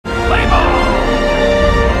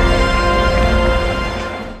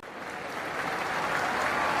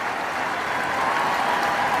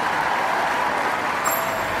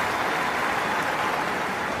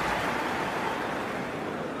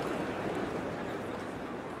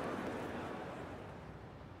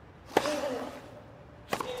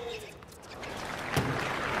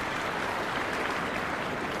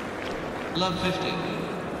Love 50.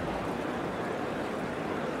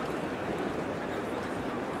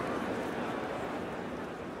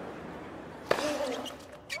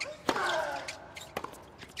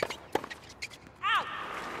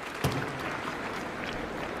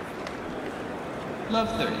 Love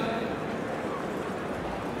 30.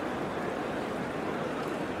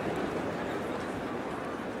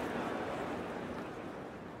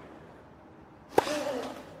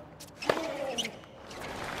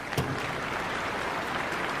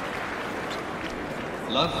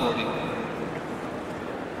 Love 40.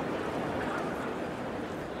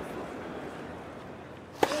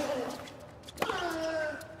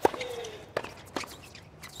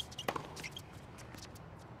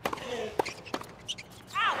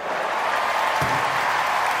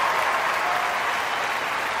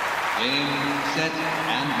 Game, set,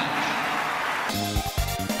 and match.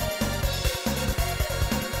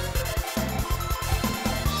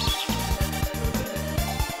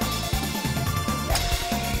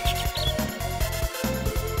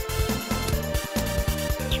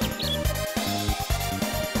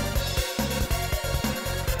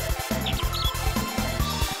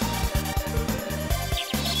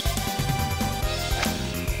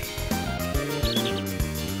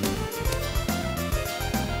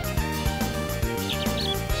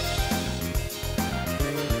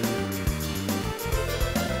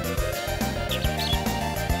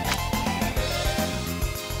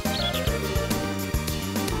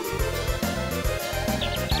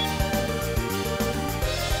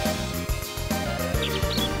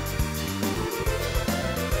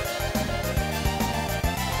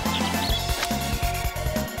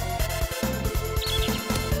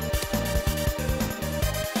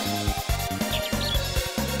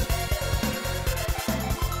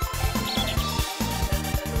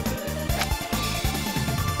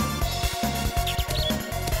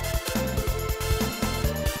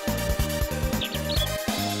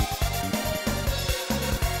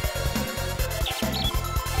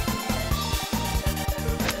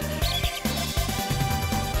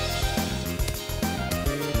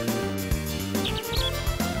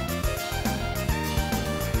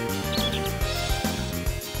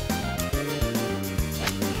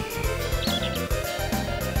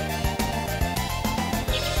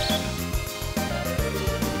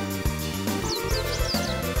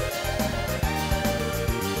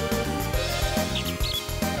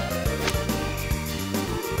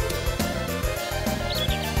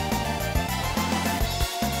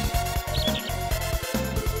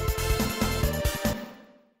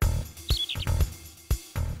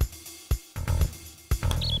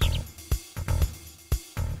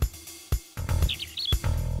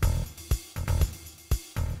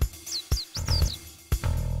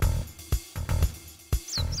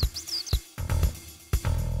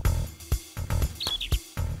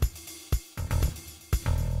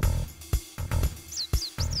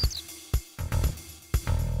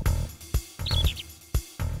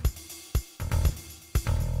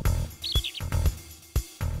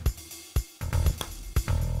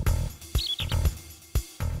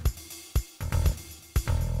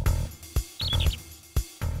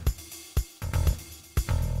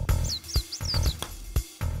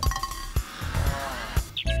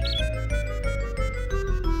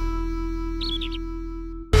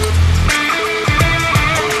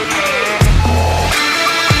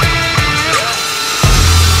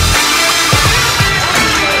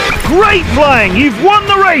 Great playing! You've won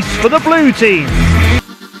the race for the blue team!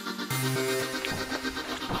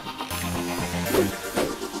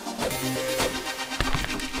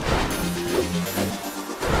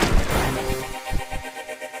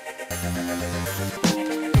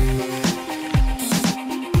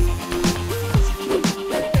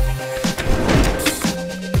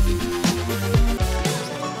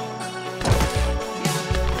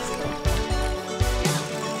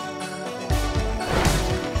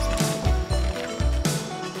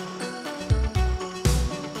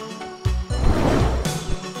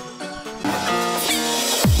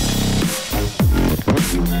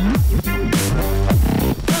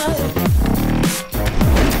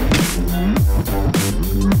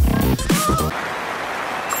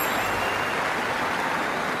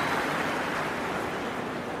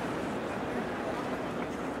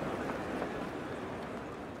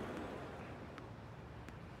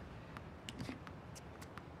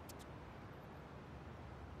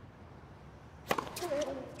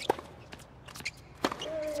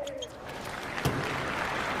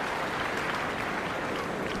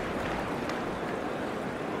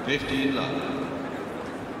 $15 love.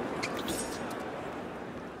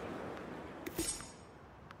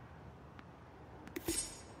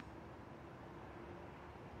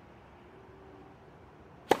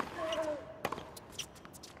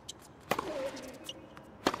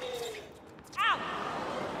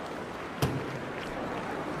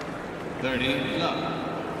 30 love.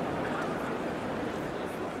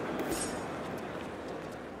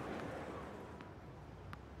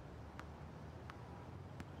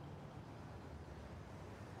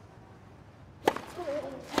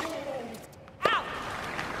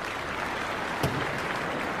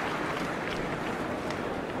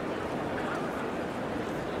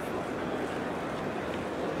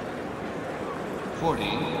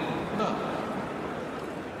 No.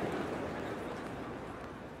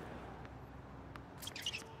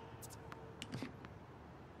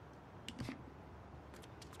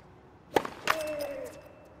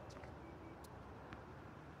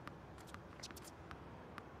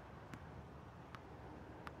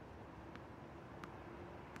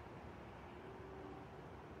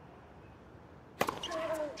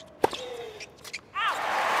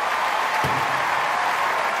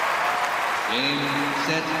 Game,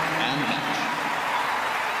 set, and match.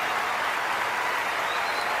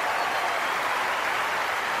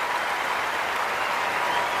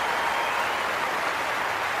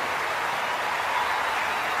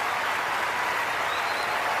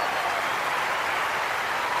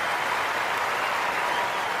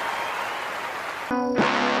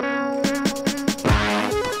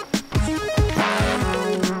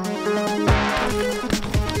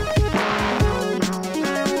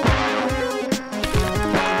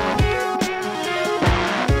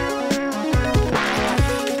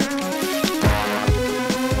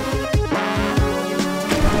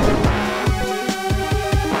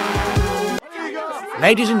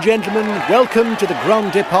 Ladies and gentlemen, welcome to the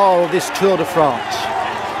Grand Départ of this Tour de France.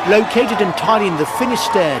 Located entirely in the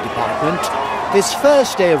Finistère department, this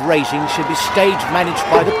first day of racing should be stage managed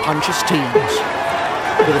by the punchers teams.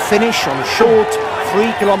 With a finish on a short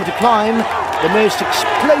 3-kilometre climb, the most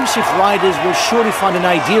explosive riders will surely find an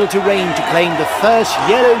ideal terrain to claim the first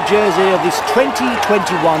yellow jersey of this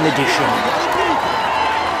 2021 edition.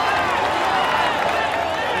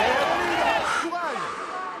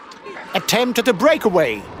 Attempt at a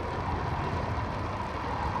breakaway.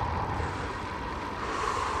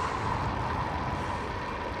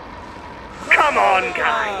 Come on,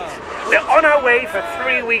 guys. We're on our way for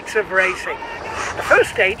 3 weeks of racing. The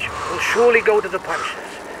first stage will surely go to the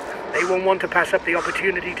punchers. They won't want to pass up the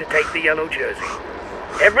opportunity to take the yellow jersey.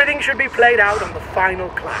 Everything should be played out on the final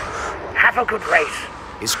climb. Have a good race.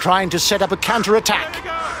 Is trying to set up a counter-attack.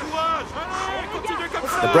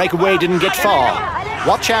 The breakaway didn't get far.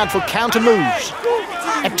 Watch out for counter moves.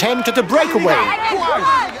 Attempt at a breakaway.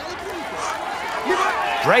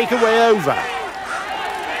 Breakaway over.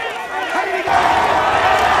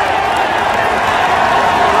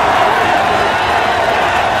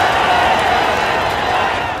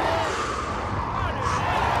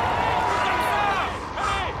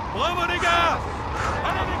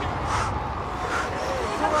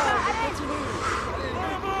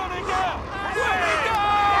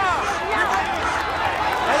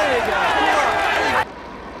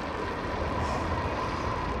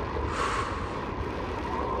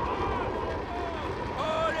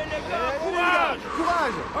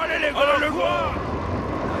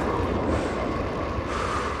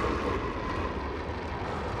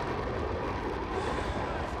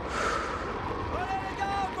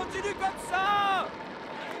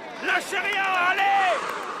 Lâchez rien, allez!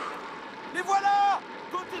 Les voilà!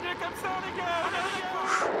 Continuez comme ça, les gars!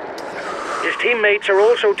 His teammates are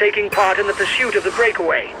also taking part in the pursuit of the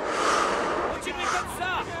breakaway. Continuez comme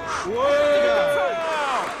ça!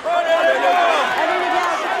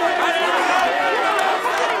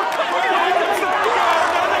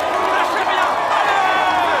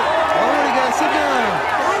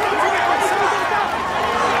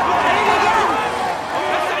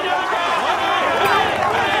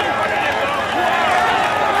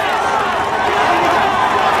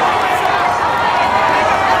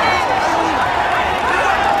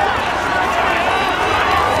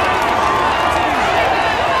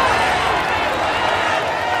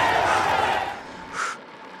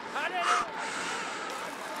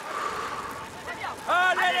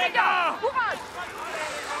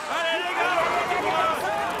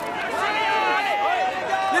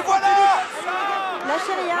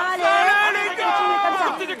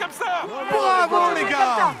 Bravo les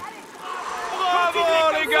gars! Bravo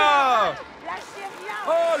les gars! Oh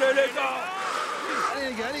les gars! Allez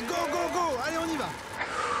les gars, allez go go go! Allez on y va!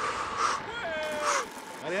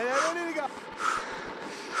 Allez les gars!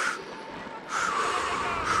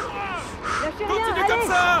 Continuez comme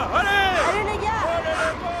ça! Allez! Allez les gars!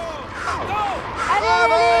 Allez!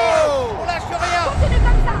 Bravo! On lâche rien! Continuez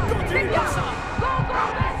comme ça! Continuez comme ça!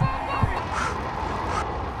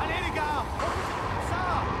 Allez les gars! Ça!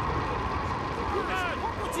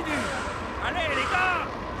 On continue!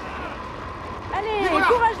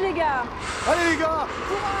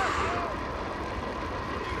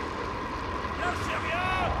 lâchez rien.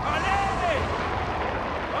 Allez.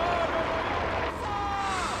 Oh,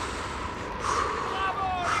 bravo,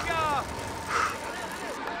 les gars.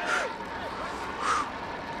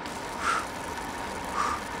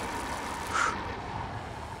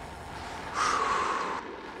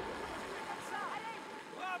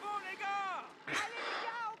 Bravo, les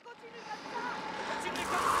gars. Continuez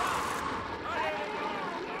comme ça.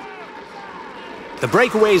 The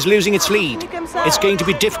breakaway is losing its lead. It's going to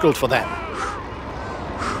be difficult for them.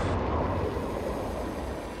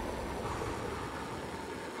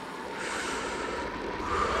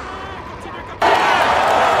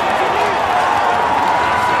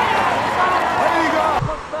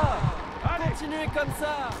 Continuez comme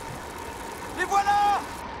ça. Les voilà.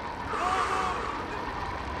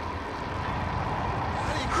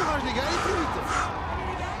 Allez, courage les gars, allez plus vite.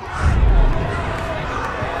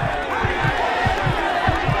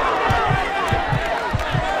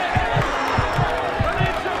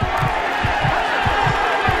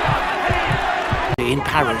 In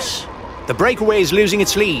Paris, the breakaway is losing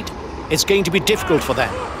its lead. It's going to be difficult for them.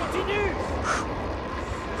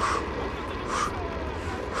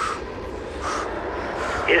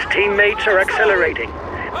 His teammates are accelerating.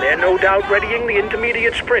 They're no doubt readying the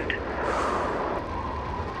intermediate sprint.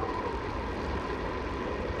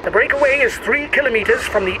 The breakaway is 3 kilometers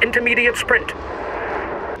from the intermediate sprint.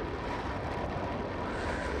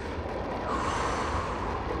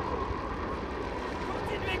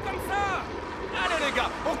 Continuez comme ça. Allez, les gars,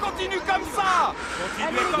 on continue comme ça. Continuez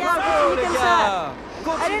Allez, les comme gars, ça, continue les comme gars. ça.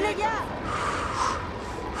 Continuez. Allez les gars.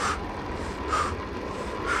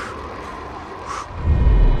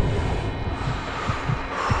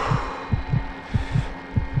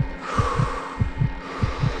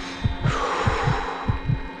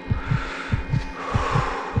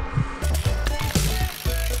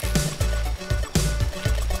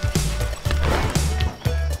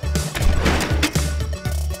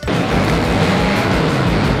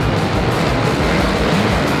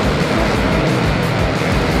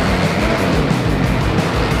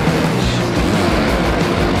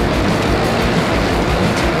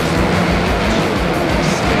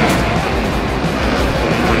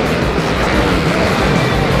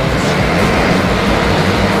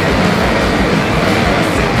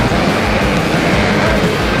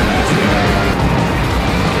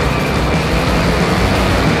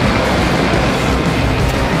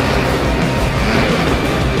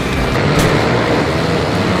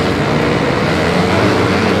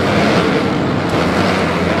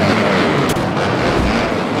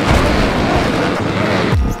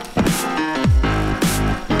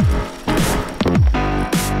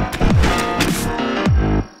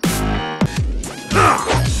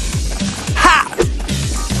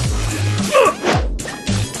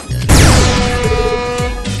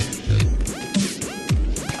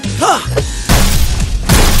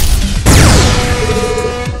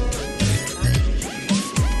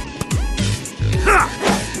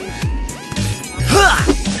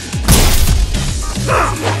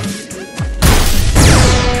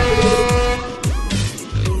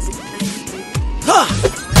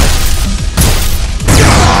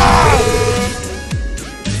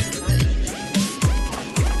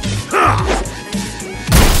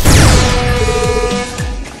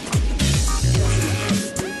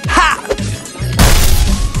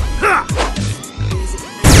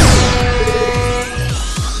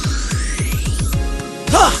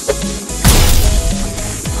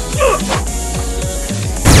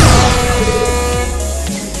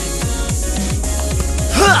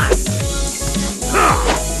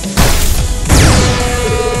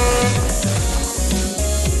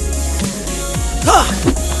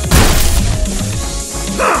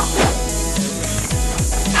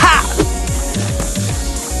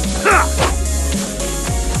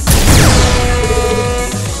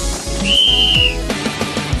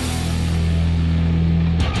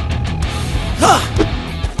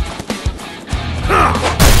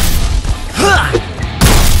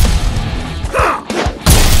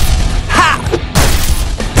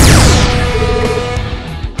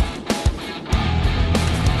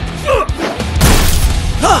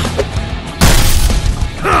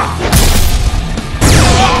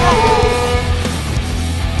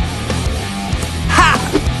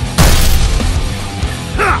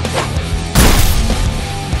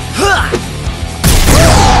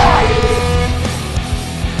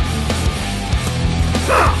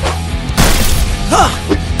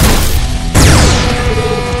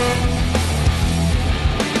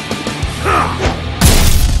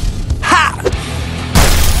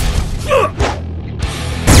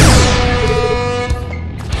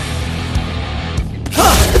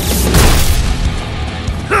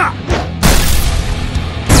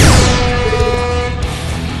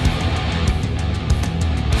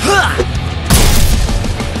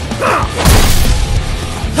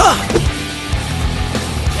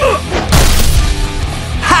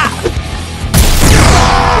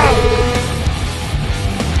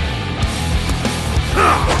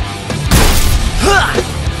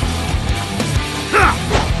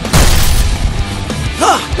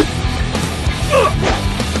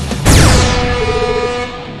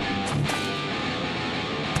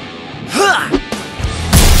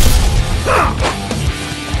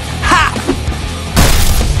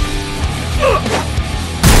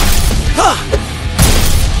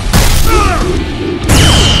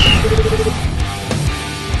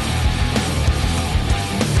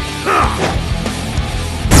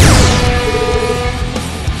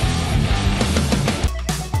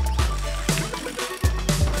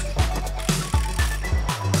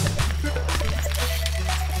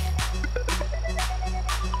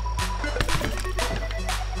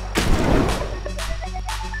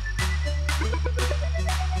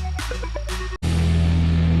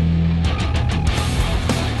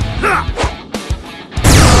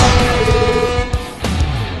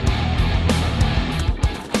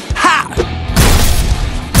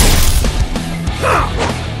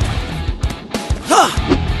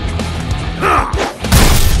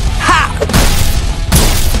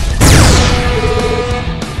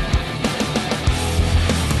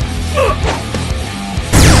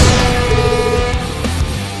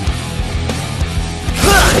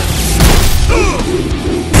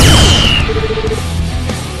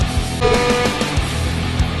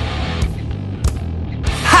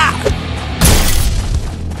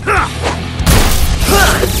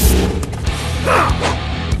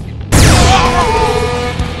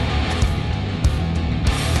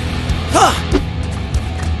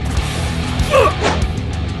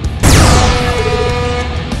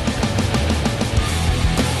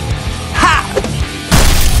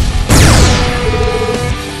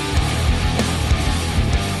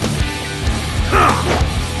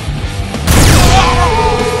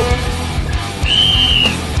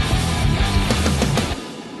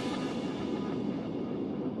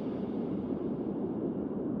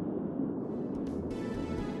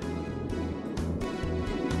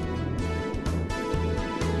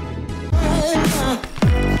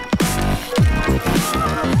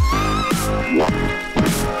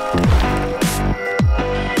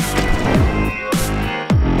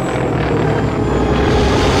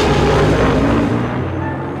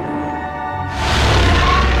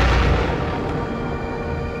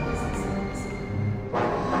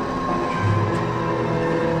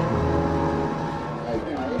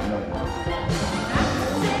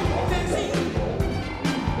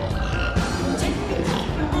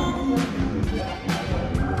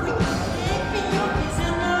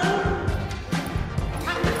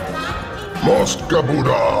 Mosca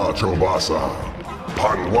Buddha Chobasa,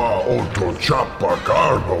 Panwa Oto Chapa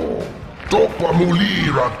Garbo, Topa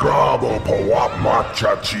Mulira Grabo Pawap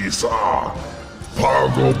Macha Chisa,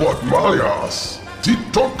 Pago Bot Mayas,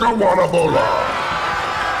 Titoka Wanabola.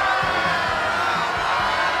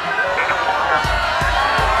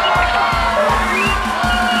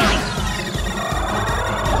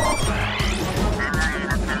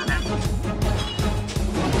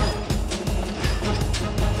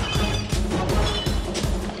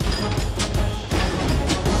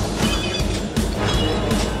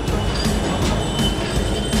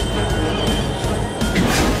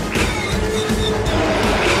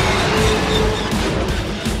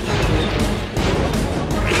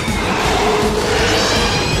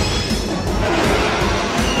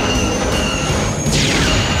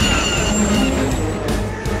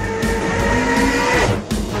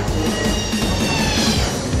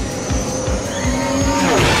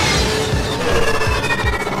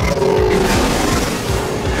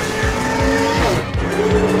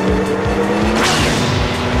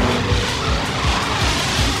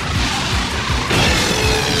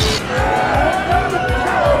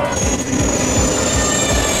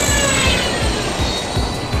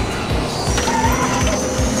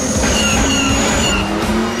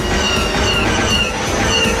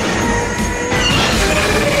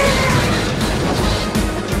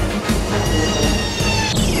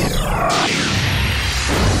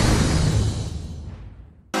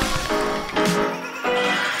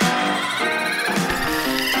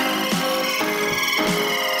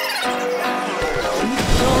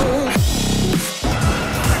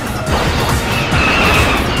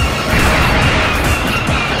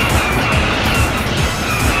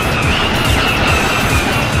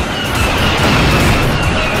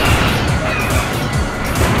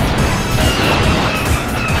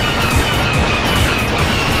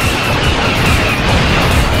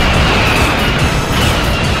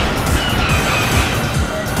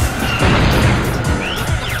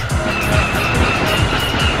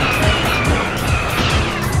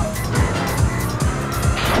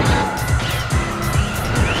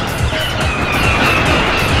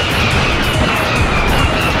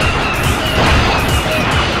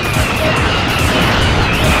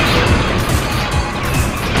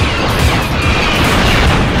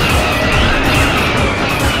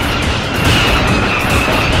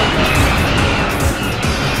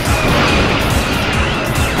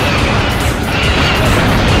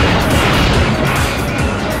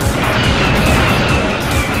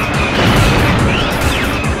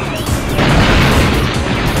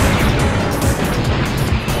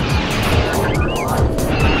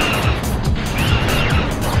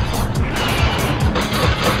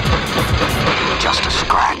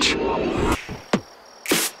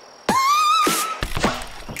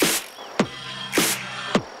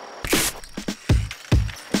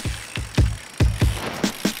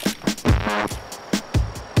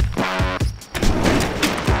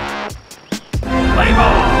 Play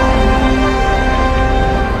ball!